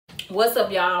What's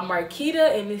up, y'all? I'm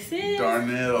Marquita, and this is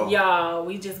Darnell. Y'all,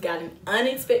 we just got an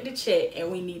unexpected check, and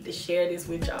we need to share this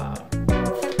with y'all.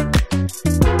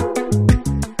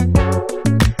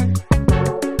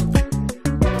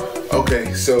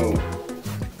 Okay, so,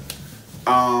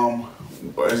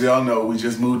 as y'all know, we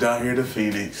just moved out here to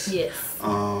Phoenix. Yes.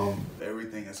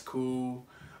 Everything is cool.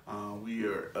 We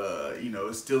are,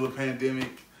 it's still a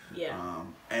pandemic. Yeah.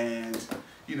 And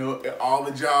all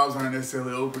the jobs aren't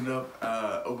necessarily opened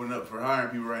up for hiring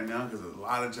people right now because a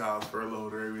lot of jobs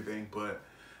furloughed or everything. But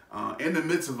in the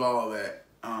midst of all that,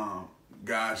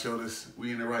 God showed us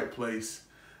we in the right place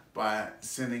by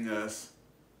sending us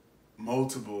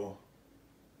multiple,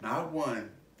 not one,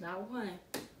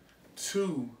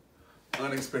 two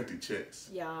unexpected checks.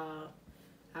 Y'all,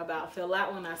 I about fell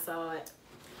out when I saw it.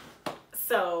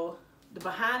 So the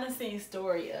behind the scenes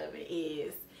story of it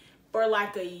is, for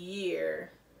like a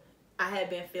year, I had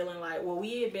been feeling like,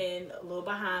 we had been a little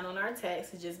behind on our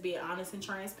taxes, just being honest and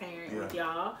transparent with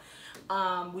y'all.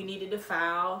 We needed to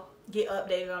file, get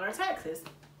updated on our taxes.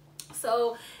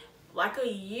 So like a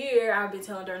year, I've been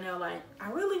telling Darnell, like, I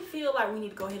really feel like we need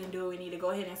to go ahead and do it. We need to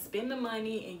go ahead and spend the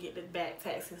money and get the back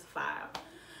taxes filed.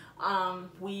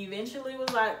 We eventually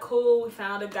was like, cool, we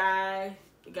found a guy.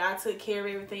 The guy took care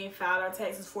of everything, filed our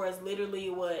taxes for us. Literally,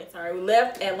 we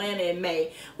left Atlanta in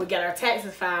May. We got our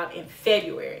taxes filed in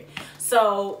February.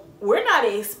 So we're not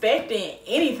expecting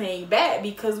anything back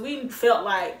because we felt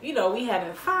like, we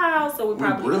haven't filed, so we're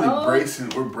probably bracing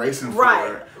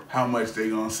for how much they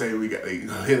gonna say they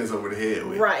gonna hit us over the head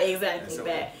with. Right, exactly. So,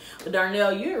 back. But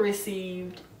Darnell, you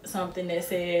received something that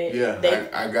said,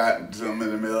 I got something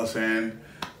in the mail saying,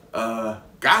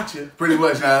 gotcha. Pretty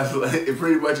much,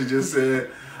 it just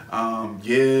said,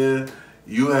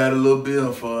 you had a little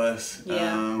bill for us.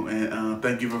 And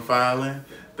thank you for filing.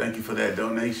 Thank you for that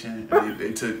donation. And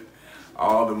they took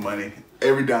all the money,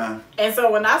 every dime. And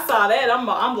so when I saw that,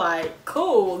 I'm like,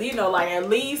 cool. At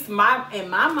least in my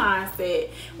mindset,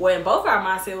 in both our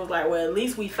mindset was like, at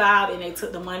least we filed and they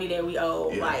took the money that we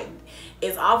owe. Yeah. Like,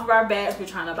 it's off of our backs. We're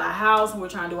trying to buy a house and we're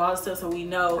trying to do all this stuff, so we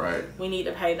know we need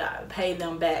to pay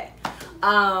them back.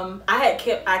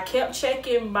 I kept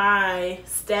checking my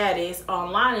status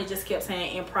online. It just kept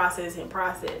saying in process.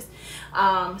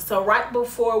 So right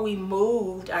before we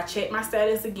moved, I checked my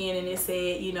status again, and it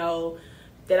said,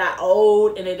 that I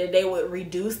owed, and that they would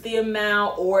reduce the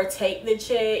amount or take the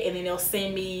check, and then they'll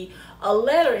send me a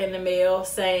letter in the mail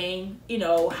saying,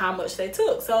 how much they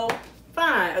took. So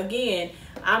fine. Again,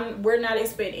 we're not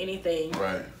expecting anything.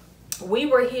 Right. We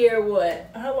were here,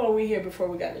 how long were we here before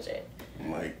we got the check?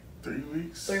 Like 3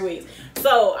 weeks. 3 weeks.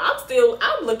 So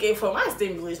I'm looking for my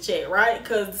stimulus check, right?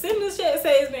 Because the stimulus check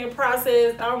says it's been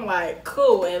processed. I'm like,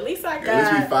 cool. At least we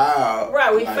filed.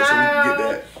 Right, we filed. So we can get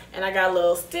that. And I got a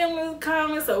little stimulus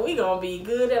coming, so we gonna be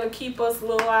good. That'll keep us a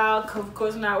little while. Cause of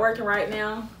course we're not working right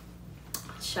now.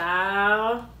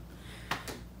 Child,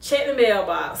 check the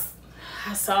mailbox.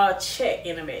 I saw a check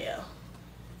in the mail.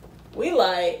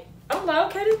 I'm like,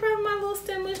 okay, this is probably my little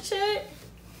stimulus check.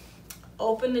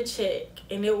 Open the check,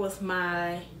 and it was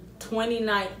my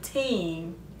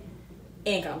 2019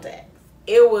 income tax.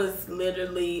 It was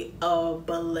literally a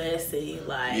blessing.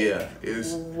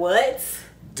 It's what?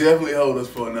 Definitely hold us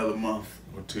for another month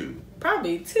or two.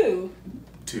 Probably two.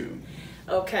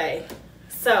 Okay.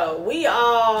 So we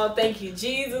all thank you,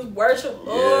 Jesus, worship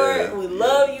Lord. Yeah, we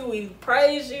love you. We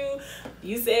praise you.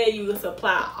 You said you would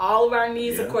supply all of our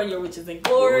needs according to your riches and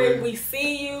glory. We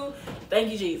see you.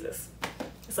 Thank you, Jesus.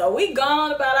 So we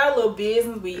gone about our little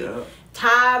business. We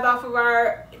tithe off of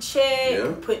our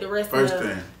check, put the rest of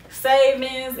the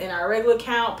savings in our regular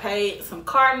account, paid some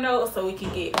car notes so we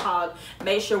can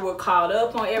make sure we're caught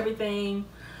up on everything.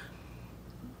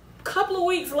 Couple of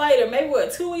weeks later, maybe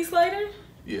 2 weeks later?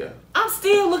 Yeah. I'm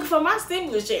still looking for my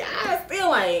stimulus check. I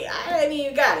ain't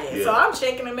even got it. Yeah. So I'm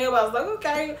checking the mailbox, like,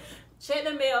 okay, check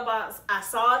the mailbox. I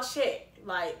saw a check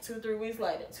like 2 weeks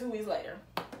later.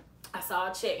 I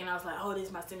saw a check and I was like, oh, this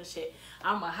is my stimulus check.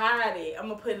 I'm going to hide it. I'm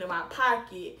going to put it in my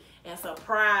pocket and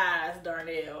surprise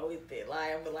Darnell with it.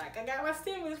 I'm like, I got my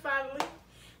stimulus finally.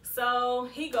 So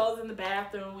he goes in the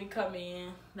bathroom. We come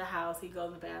in the house. He goes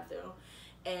in the bathroom.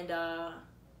 And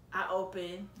I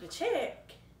open the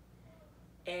check.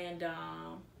 And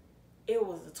it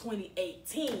was a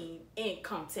 2018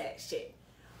 income tax check.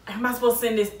 Am I supposed to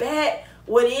send this back?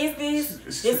 What is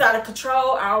this? This out of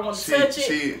control. I don't want to touch it.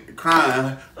 She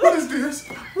crying. What is this?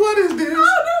 What is this?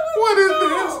 What is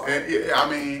this?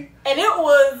 And and it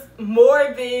was more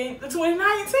than the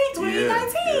 2019.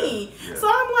 Yeah. So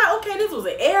I'm like, okay, this was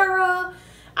an error.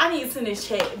 I need to send this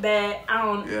check back. I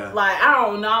don't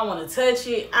know. I want to touch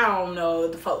it. I don't know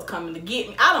if the folks coming to get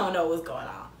me. I don't know what's going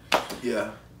on.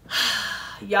 Yeah.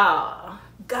 Y'all,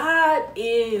 God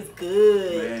is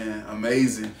good. Man,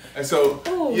 amazing. And so,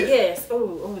 oh yeah. yes,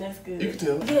 oh that's good. You can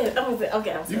tell. Yeah, I'm gonna say,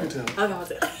 okay, I'm You can tell. Okay, I'm gonna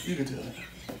say. You can tell.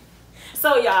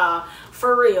 So y'all,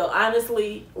 for real,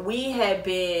 honestly, we had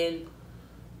been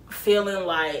feeling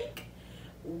like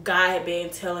God had been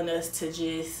telling us to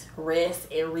just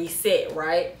rest and reset,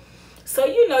 right? So,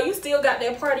 you know, you still got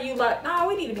that part of you like, nah,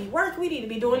 we need to be working, we need to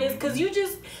be doing this. Because you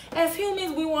just, as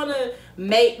humans, we want to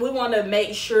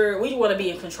make sure, we want to be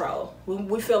in control.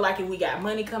 We feel like if we got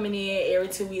money coming in every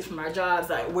 2 weeks from our jobs,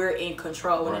 like, we're in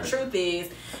control. And the truth is,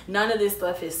 none of this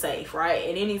stuff is safe, right?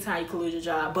 And anytime you can lose your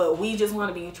job, but we just want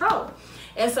to be in control.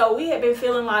 And so we had been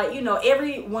feeling like, you know,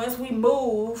 once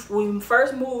we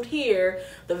first moved here,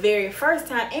 the very first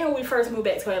time, and when we first moved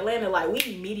back to Atlanta, like, we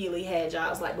immediately had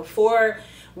jobs. Like, before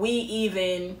we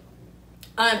even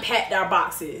unpacked our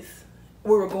boxes,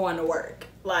 we were going to work.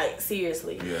 Like,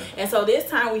 seriously. Yeah. And so this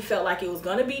time we felt like it was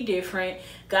going to be different.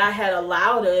 God had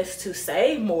allowed us to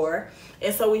save more.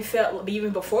 And so we felt,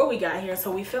 even before we got here,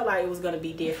 so we felt like it was going to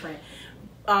be different.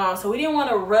 So we didn't want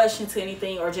to rush into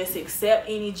anything or just accept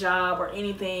any job or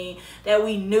anything that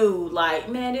we knew, like,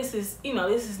 man, this is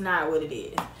not what it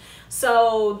is.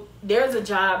 So there's a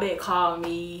job that called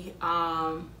me,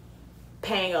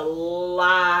 paying a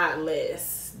lot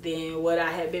less than what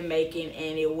I had been making,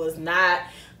 and it was not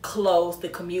close. The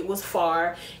commute was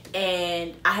far,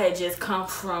 and I had just come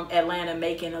from Atlanta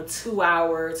making a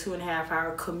 2.5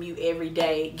 hour commute every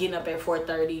day, getting up at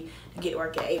 4:30 to get to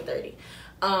work at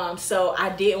 8:30. So I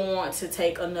didn't want to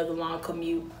take another long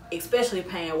commute, especially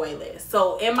paying way less.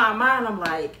 So in my mind, I'm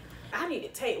like, I need to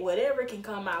take whatever can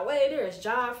come my way. There's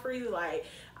job free. Like,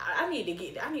 I need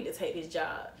to take this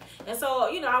job. And so,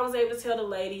 you know, I was able to tell the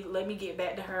lady, let me get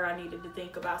back to her. I needed to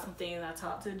think about some things. I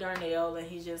talked to Darnell, and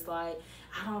he's just like,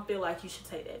 I don't feel like you should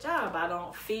take that job.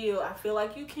 I feel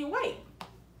like you can wait.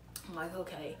 I'm like,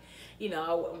 okay, you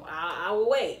know, I will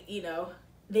wait, you know.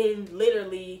 Then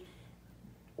literally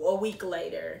a week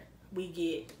later, we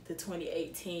get the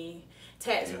 2018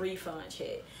 tax refund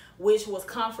check, which was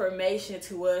confirmation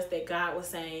to us that God was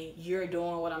saying, you're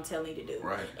doing what I'm telling you to do.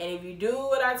 Right. And if you do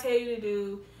what I tell you to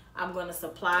do, I'm going to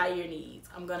supply your needs.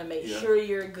 I'm going to make sure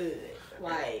you're good.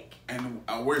 Like, and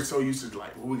we're so used to,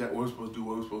 like, what we're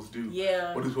supposed to do.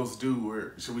 Yeah. What are we supposed to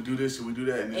do? Should we do this? Should we do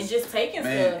that? And just taking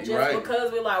stuff just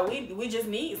because we're like, we just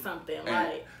need something. And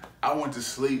like, I went to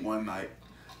sleep one night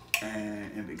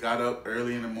and it got up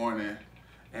early in the morning,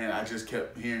 and I just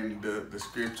kept hearing the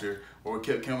scripture, or it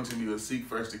kept coming to me, to seek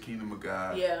first the kingdom of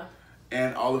God. Yeah.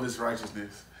 And all of his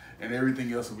righteousness, and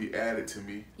everything else will be added to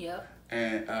me. Yep.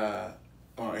 And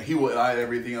he will add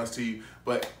everything else to you.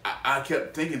 But I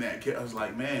kept thinking that. I was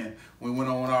like, man, when we went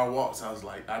on our walks, I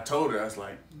told her, I was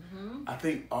like, I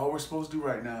think all we're supposed to do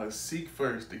right now is seek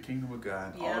first the kingdom of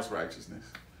God and all his righteousness.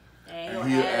 And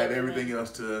he'll add everything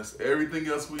else to us. Everything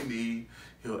else we need,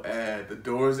 he'll add. The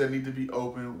doors that need to be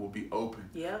open will be open.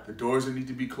 Yep. The doors that need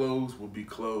to be closed will be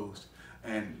closed.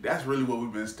 And that's really what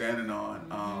we've been standing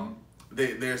on.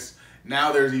 There's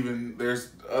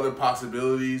other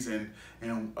possibilities and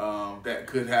that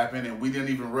could happen, and we didn't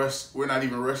even rush. We're not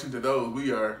even rushing to those.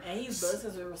 We are. And he's blessed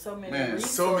us with so many resources.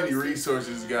 So many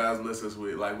resources, guys, bless us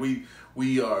with. Like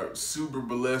we are super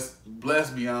blessed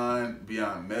beyond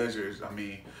measures. I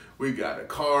mean, we got a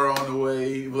car on the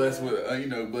way. Blessed with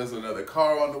blessed with another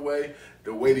car on the way.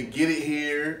 The way to get it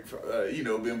here,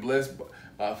 been blessed by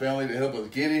our family to help us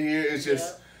get it here. It's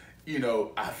just,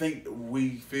 I think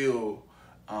we feel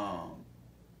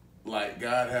like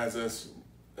God has us,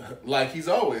 like he's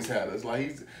always had us.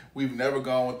 Like we've never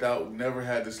gone without, never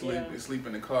had to sleep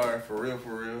in the car, for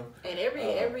real. And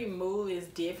every move is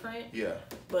different. Yeah.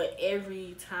 But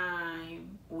every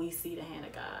time we see the hand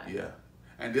of God. Yeah.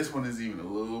 And this one is even a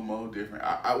little more different.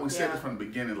 We said this from the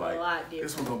beginning, like,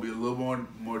 this one's going to be a little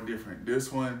more different.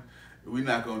 This one, we're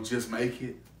not going to just make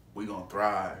it. We're going to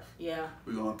thrive. Yeah.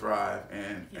 We're going to thrive.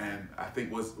 And I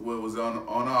think what was on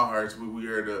our hearts, we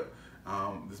heard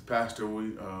this pastor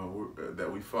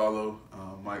that we follow,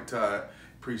 Mike Todd,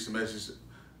 preached a message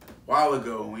a while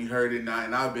ago. We heard it now,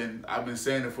 and I've been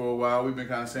saying it for a while. We've been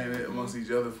kind of saying it amongst each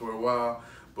other for a while,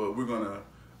 but we're going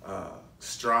to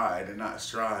stride and not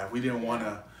strive. We didn't want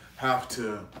to have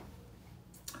to.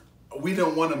 We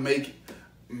don't want to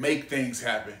make things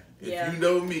happen. If you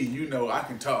know me, you know I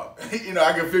can talk. I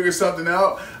can figure something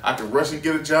out. I can rush and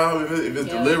get a job if it's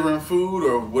delivering food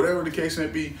or whatever the case may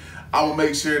be. I will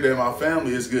make sure that my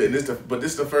family is good. And this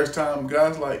is the first time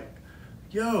God's like,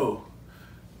 yo,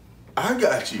 I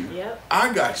got you. Yep.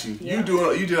 I got you. Yep.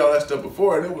 You did all that stuff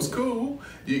before, and it was cool.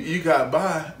 You got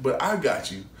by, but I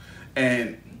got you.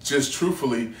 And just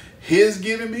truthfully, his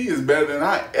giving me is better than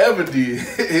I ever did.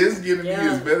 His giving me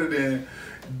is better than,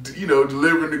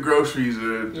 delivering the groceries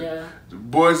or the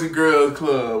Boys and Girls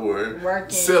Club or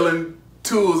selling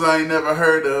tools I ain't never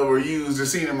heard of or used or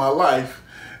seen in my life.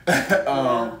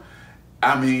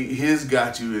 I mean, his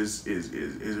got you is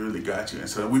really got you. And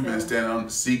so we've been standing on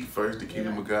seek first the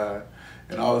kingdom of God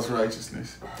and all its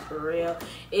righteousness. For real.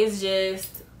 It's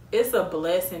a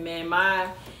blessing,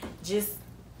 man.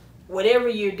 Whatever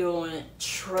you're doing,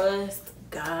 trust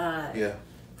God. Yeah.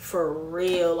 For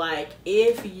real. Like,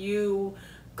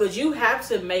 because you have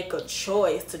to make a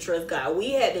choice to trust God.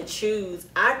 We had to choose.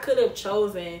 I could have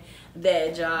chosen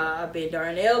that job, and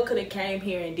Darnell could have came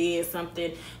here and did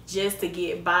something just to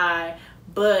get by.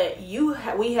 But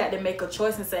we had to make a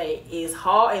choice and say, it's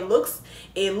hard.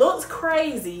 It looks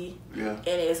crazy. Yeah. And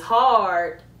it's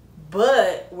hard,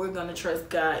 but we're going to trust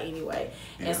God anyway.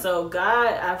 Yeah. And so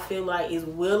God, I feel like, is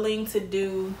willing to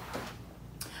do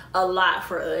a lot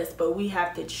for us, but we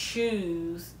have to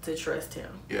choose to trust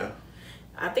him. Yeah.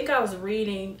 I think I was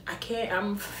reading,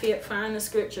 I'm find the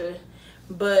scripture,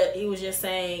 but he was just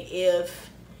saying, if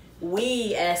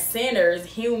we as sinners,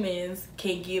 humans,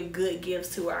 can give good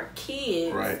gifts to our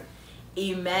kids, right,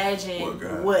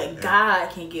 imagine what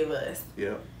God can give us.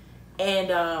 Yeah.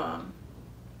 And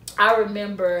I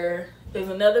remember there was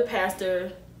another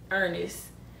pastor, Ernest,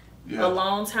 a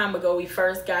long time ago. We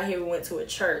first got here, we went to a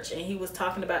church, and he was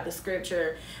talking about the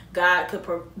scripture, God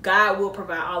will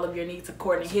provide all of your needs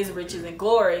according to his riches and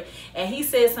glory. And he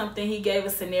said something, he gave a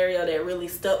scenario that really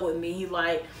stuck with me. He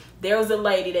like, there was a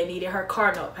lady that needed her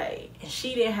car note paid, and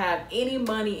she didn't have any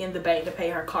money in the bank to pay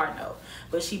her car note,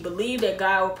 but she believed that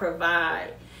God would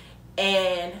provide.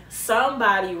 And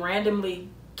somebody randomly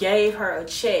gave her a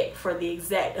check for the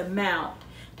exact amount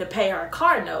to pay her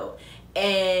car note.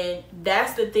 And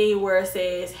that's the thing where it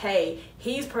says, hey,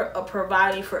 he's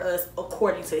providing for us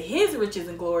according to his riches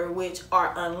and glory, which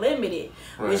are unlimited,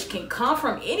 which can come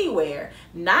from anywhere,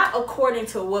 not according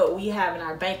to what we have in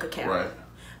our bank account,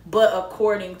 but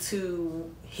according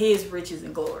to his riches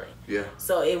and glory. Yeah.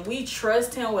 So if we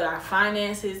trust him with our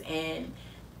finances and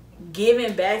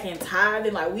giving back and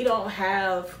tithing, like, we don't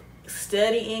have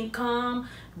steady income,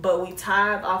 but we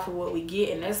tithe off of what we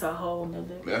get, and that's a whole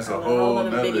nother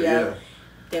video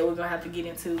that we're gonna have to get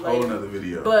into later. Whole nother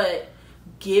video. But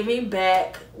giving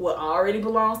back what already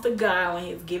belongs to God when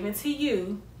he's given to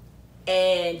you,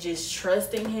 and just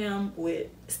trusting him with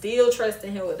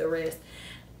the rest,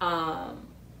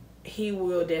 he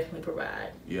will definitely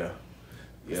provide. Yeah.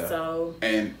 So,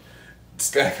 and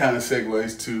that kind of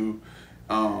segues to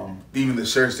even the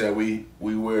shirts that we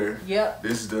wear. Yep.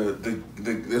 This is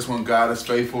this one, God is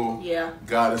faithful. Yeah.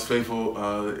 God is faithful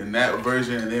in that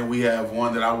version, and then we have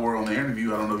one that I wore on the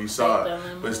interview. I don't know if you saw it,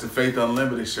 but it's the Faith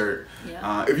Unlimited shirt.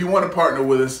 Yeah. If you want to partner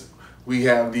with us, we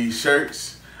have these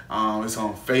shirts. It's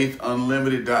on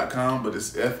faithunlimited.com, but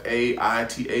it's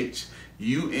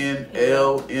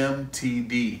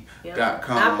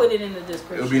FAITHUNLMTD.com. I'll put it in the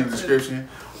description. It'll be in the description.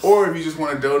 Or if you just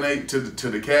want to donate to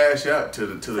the Cash App, to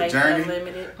the Faith journey,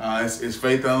 Unlimited. It's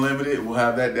Faith Unlimited. We'll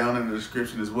have that down in the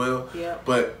description as well. Yep.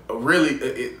 But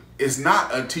really, it's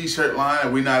not a T-shirt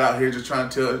line. We're not out here just trying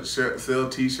to sell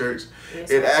T-shirts.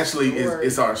 It actually is.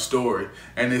 It's our story,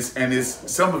 and it's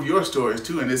some of your stories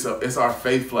too. And it's our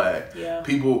faith flag. Yeah.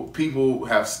 People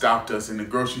have stopped us in the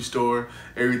grocery store,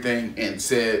 everything, and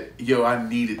said, "Yo, I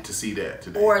needed to see that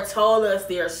today." Or told us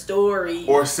their story.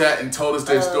 Or sat and told us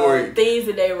their story. Things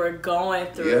that they were going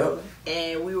through,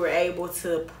 and we were able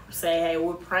to say, "Hey,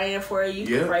 we're praying for you.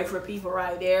 You can pray for people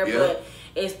right there." But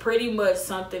it's pretty much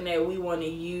something that we want to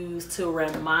use to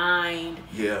remind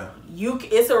you.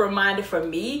 It's a reminder for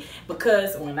me,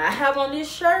 because when I have on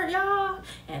this shirt, y'all,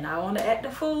 and I want to act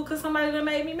the fool because somebody done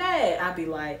made me mad, I be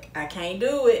like, I can't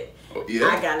do it.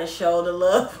 I gotta show the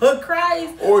love of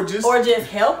Christ, or just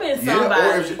helping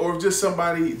somebody, or just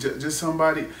somebody.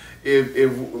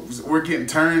 If we're getting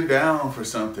turned down for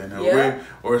something,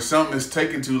 or something is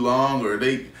taking too long, or our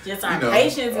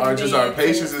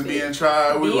patience is being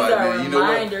tried. We're like, man, you know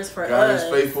what? God is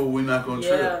faithful. We're not gonna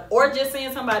trip. Or just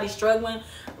seeing somebody struggling,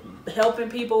 helping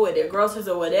people with their groceries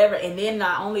or whatever, and then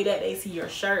not only that, they see your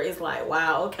shirt, it's like,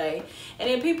 wow, okay. And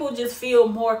then people just feel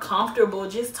more comfortable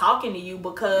just talking to you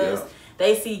because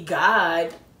they see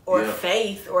God or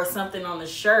faith or something on the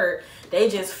shirt. They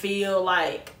just feel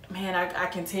like, man, I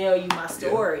can tell you my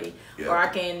story, or I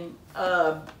can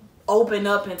open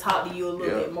up and talk to you a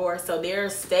little bit more. So they're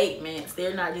statements.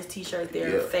 They're not just t-shirts.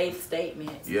 They're faith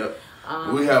statements. Yep.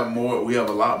 We have more. We have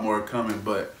a lot more coming,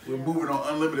 but we're moving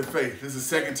on Unlimited Faith. This is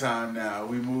the second time now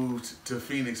we moved to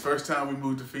Phoenix. First time we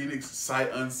moved to Phoenix,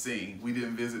 sight unseen. We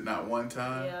didn't visit not one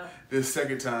time. Yeah. This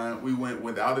second time we went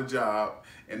without a job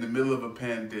in the middle of a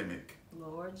pandemic.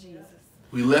 Lord Jesus.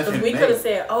 We left in we May. could have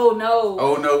said, "Oh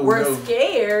no, we're no.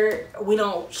 scared. We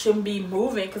shouldn't be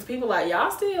moving," because people like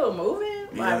y'all still moving.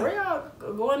 Like Yeah. where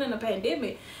y'all going in a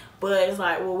pandemic? But it's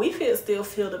like, well, we still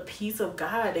feel the peace of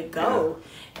God to go.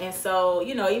 Yeah. And so,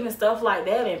 you know, even stuff like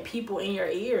that and people in your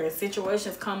ear and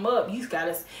situations come up, you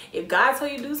gotta, if God tell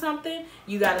you to do something,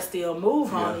 you gotta still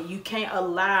move on it. You can't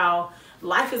allow,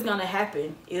 life is gonna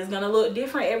happen. It's gonna look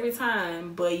different every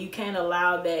time, but you can't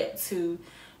allow that to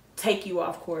take you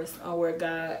off course on where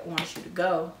God wants you to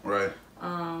go. Right.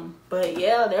 But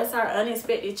yeah, that's our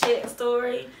unexpected check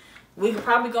story. We could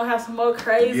probably gonna have some more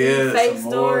crazy faith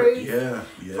stories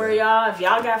for y'all. If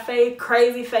y'all got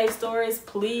crazy faith stories,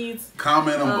 please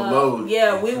comment them below.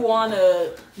 Yeah, we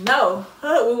wanna know.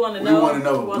 We wanna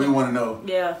know. We wanna know.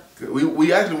 Yeah.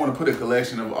 We actually want to put a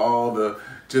collection of all the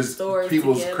just stories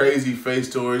people's together. Crazy faith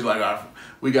stories. Like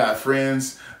we got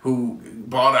friends who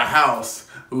bought a house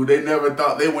who they never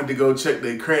thought they went to go check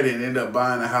their credit and end up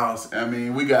buying a house. I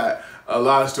mean, we got a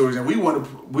lot of stories, and we want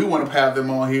to have them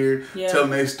on here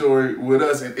telling their story with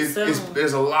us. And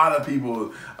there's a lot of people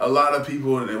with a lot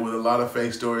of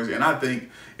faith stories, and I think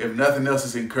if nothing else,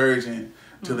 it's encouraging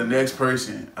to the next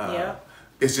person.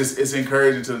 It's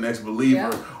encouraging to the next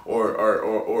believer,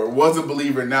 or was a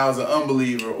believer now is an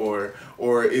unbeliever,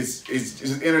 or it's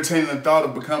just entertaining the thought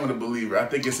of becoming a believer. I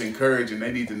think it's encouraging.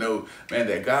 They need to know, man,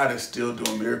 that God is still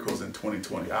doing miracles in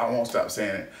 2020. I won't stop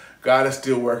saying it. God is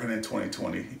still working in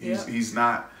 2020. He's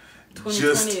not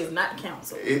 2020 is not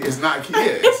canceled. It's not.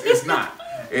 It's not.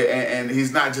 And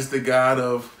he's not just the God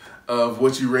of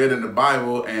what you read in the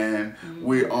Bible and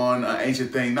we're on an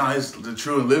ancient thing. No, he's the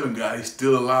true and living God. He's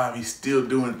still alive. He's still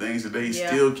doing things today. He's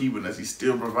still keeping us. He's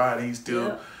still providing. He's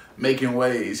still making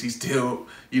ways. He's still,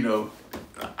 you know,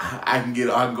 I can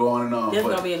go on and on. There's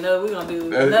gonna be another. We're gonna do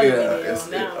another video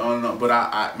on that one. On and on. But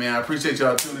I appreciate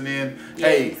y'all tuning in. Yes.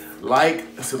 Hey, like,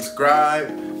 subscribe,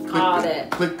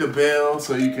 click the bell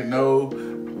so you can know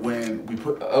when we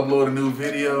upload a new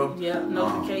video. Yeah,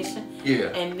 notification.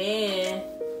 And then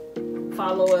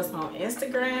follow us on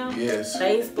Instagram. Yes.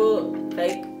 Facebook,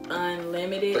 Faith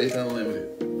Unlimited. Faith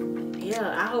Unlimited. Yeah,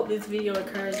 I hope this video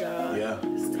encouraged y'all. Yeah.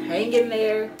 Just hang in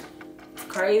there. It's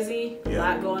crazy. A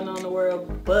lot going on in the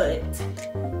world, but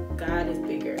God is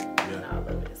bigger than all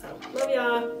of it. So, love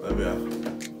y'all. Love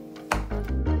y'all.